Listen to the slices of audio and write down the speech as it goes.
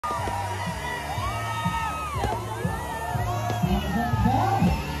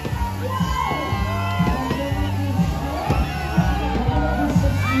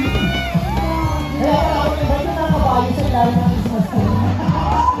ilalim ng Christmas tree.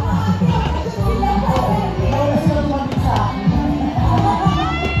 Wala silang mabit sa akin.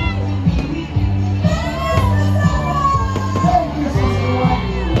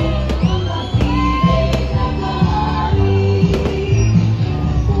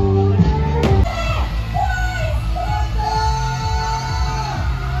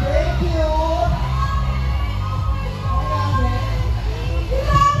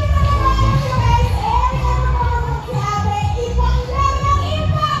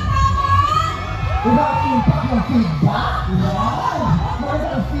 Feedback? Yan!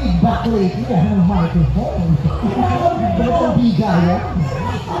 Meron ang feedback lately. Yan ang microphone. Ba't ang bigaya?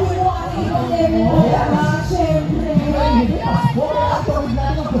 Siyempre. Hindi Pasko. Ang tawid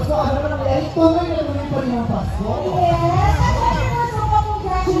natin ang Pasko. Ano naman ang lahat? Tuloy na naman pa rin ang Pasko. Yes!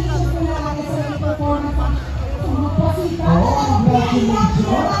 Congratulations po na natin sa mga performance ang pasika. Congratulations!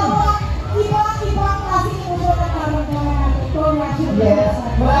 Iba-ibang klaseng ulo na karamdaman natin. Congratulations! Yes!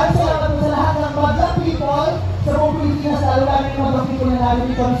 Maraming salamat po sa lahat ng Madlang people sa buong Pilipinas, lalo namin yung Madlang people na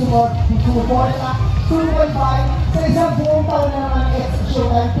namin dito ang support na 2.5 sa isang buong taon na naman extra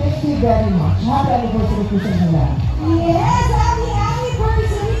showtime. Thank you very much. Happy anniversary po sa inyo. Yes! Happy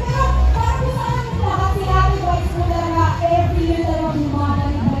anniversary! Pero para po sa amin lahat, si Happy Boys po talaga every year talaga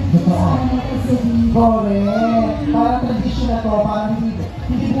bumabalik sa Araneta City. Correct! Parang tradition na to, parang hindi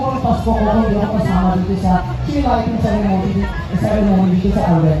po ang Pasko ko kung hindi ako kasama dito sa lighting ceremony dito sa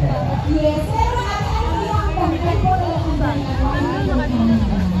Araneta. Yes! Pero ano yung pagkakas po talaga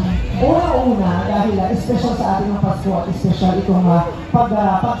Una-una, dahil special sa ating ng Pasko at special itong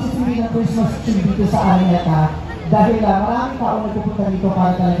pagsisindi ng Christmas tree dito sa Araneta. Dahil maraming tao nagpupunta dito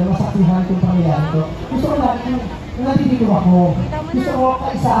para talaga masakrihan itong pangyayari ito. Gusto ko natin, nandito ako. Gusto ko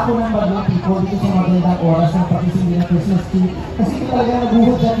kaisa ako ng Madlang people dito sa magandang oras ng pagsisindi ng Christmas tree. Kasi ito talaga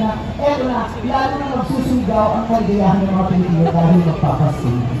naguhod dyan na, eto na, lalo na magsusumigaw ang kaligayahan ng mga Pilipino dahil magpapasko.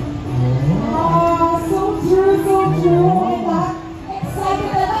 Oh, so true, so true. Excited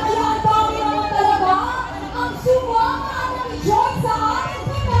talaga. Kaya ang dami naman talaga ang sumama at nag-join sa amin.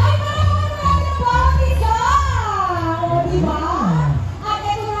 Pinay na naman natin ang bawat isa. O, diba? At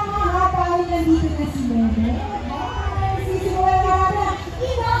ito na nga ha, dahil nandito na si Meme. Sisimulan na natin ang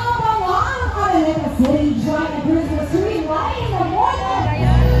inaabangan ang Araneta City Join the Christmas tree light in the morning.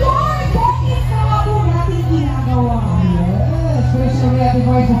 Lord, bakit na nga po natin ginagawa? Especially at the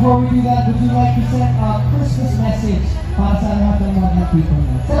voice, before we do that, would you like to send a Christmas message para sa lahat ng Madlang people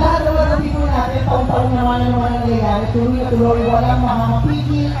natin? Sa lahat ng Madlang people natin, taon-taon naman na naman ang nangyayari. Tuloy na tuloy, walang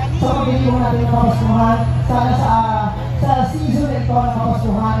makakapigil sa pagdating natin ng kapaskuhan. Sana sa season na ito ng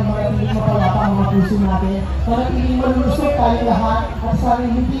kapaskuhan, ay manatiling mapalapa ang mga puso natin. Manatiling malulusot tayo lahat at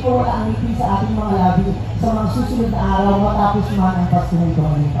sana hindi ko wala ang ngiti sa ating mga labi sa mga susunod na araw matapos man ang Pasko ng ito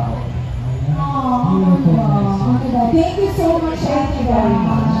ngayong taon. Thank you so much. Thank you very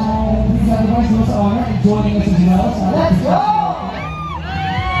much. These are the ones who are honored and joining us as well. So let's go!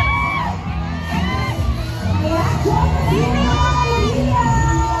 Yeah, join us here now,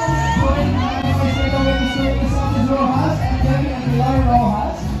 Joining us right away to sing the Sanchez Rojas and Debbie and Pilar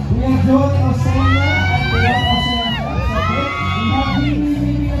Rojas. We have joining Australia and we have Australia. We have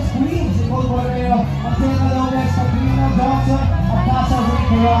BBS Queens in Cold Water Area, Antenna Lopez, Patrina Johnson, Atasa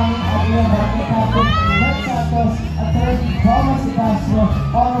Rick Karami, and we have our captain, Red Santos, Attorney Thomas De Castro,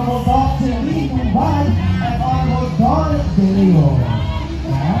 Honorable Dr. Lee Mumbai, and Honorable Don De Leo.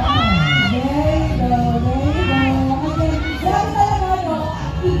 There you go. Again, sabi talaga, no,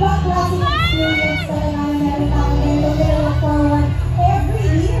 ibang klaseng experience talaga na meron tayo ngayon. Pero look forward every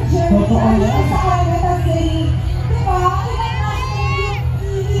year during sa Araneta City. Diba? Ibang klaseng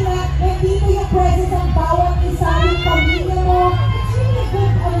nandito yung presence ng bawat isa, yung pamilya mo. It's really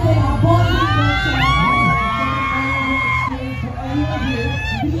good, bonding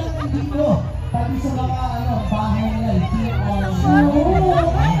Hindi lang nandito, pati sa mga bahay nila,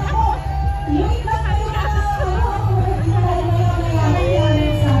 yung iba kayo na hindi na tayo mayaman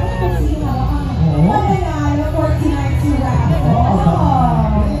sa atin kung sino ang mananalo for tonight's raffle.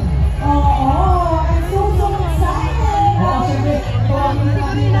 I'm so excited. Siyempre, tawagin na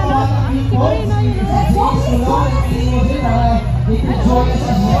natin ang mga people. Let's go, they can join us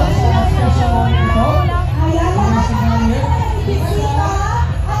as well sa special moment ito. Ayan, lahat na natin nagbisita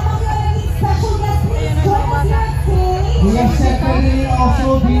at maglalaging special guest. Please join us here at stage. We have separately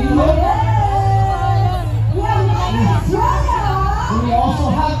also video. We also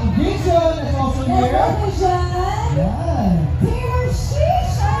have Vision that's also here. Yeah. Taylor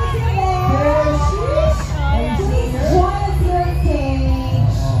Sheesh, are you there? Please join us here at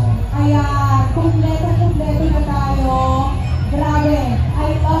stage. Ayan, kompleto na tayo. Grabe, I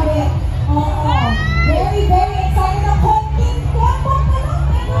love it. Very, very excited ako.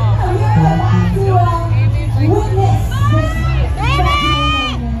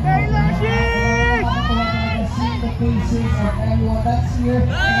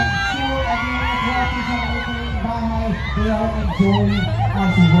 joy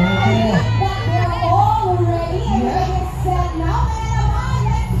as I well. think that they're all ready and Yes. ready to set now. And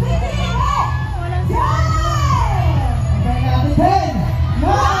let's begin it! Time! Okay, natin 10,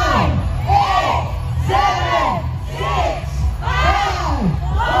 9, 8, 7, 6, 5,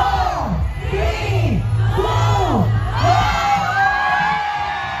 4, 3, 2, 1.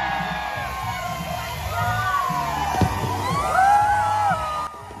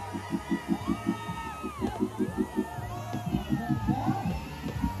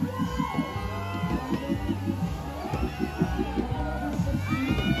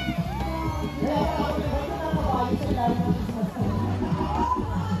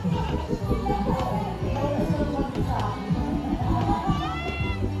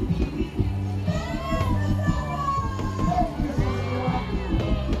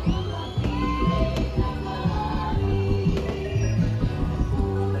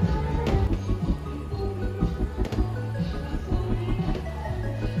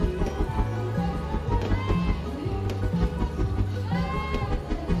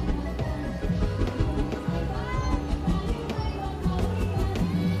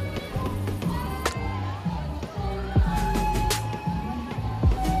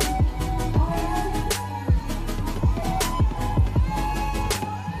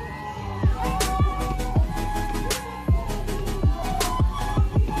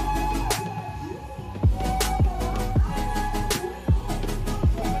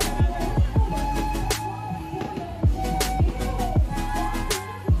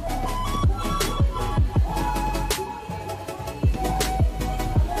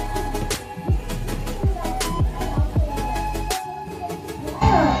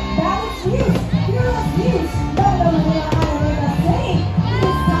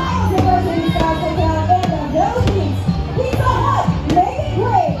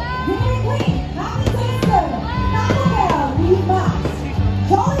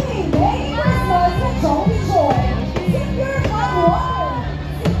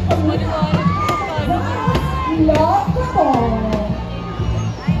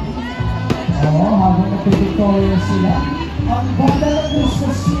 Oo, habang nagpipictorial sila. Ang banda ng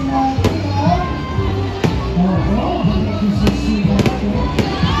Christmas tree natin, ha? Oo, habang nag-Christmas tree natin.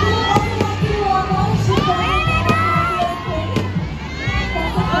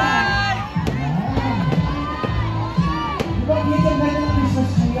 Di ba, dito ang ganda ng Christmas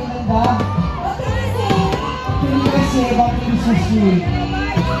tree? Ang ganda. Hindi kasi, bakit Christmas tree?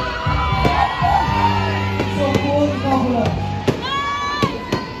 So cool, ikaw.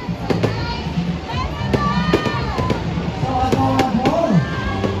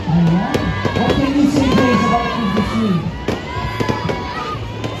 What can you say guys about Christmas tree?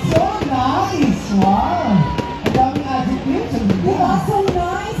 So nice! Wow! Ang daming adjectives. So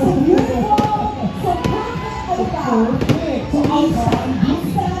nice, so beautiful, so perfect, So perfect! So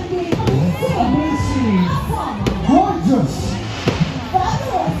outstanding, amazing! awesome, Gorgeous!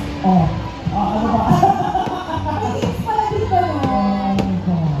 fabulous. Oh, ano ba? May tips pala dito, no? Oh my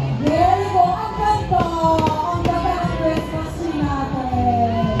God. There you go. Ang ganda. Ang ganda ng Christmas tree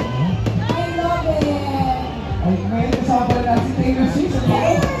natin. I love it. Ay, ngayon kasama pala natin si Taylor Swift.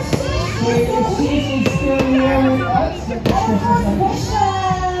 Taylor Swift Taylor Swift is still here with us. And first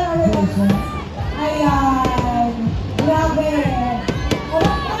question. Ayan. Grabe.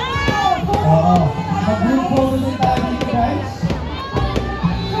 Oo. Mag-group photo din tayo dito, guys.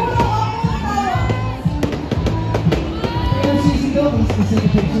 Taylor Swift ito, may specific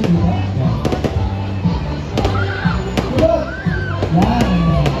picture, di ba? Yeah.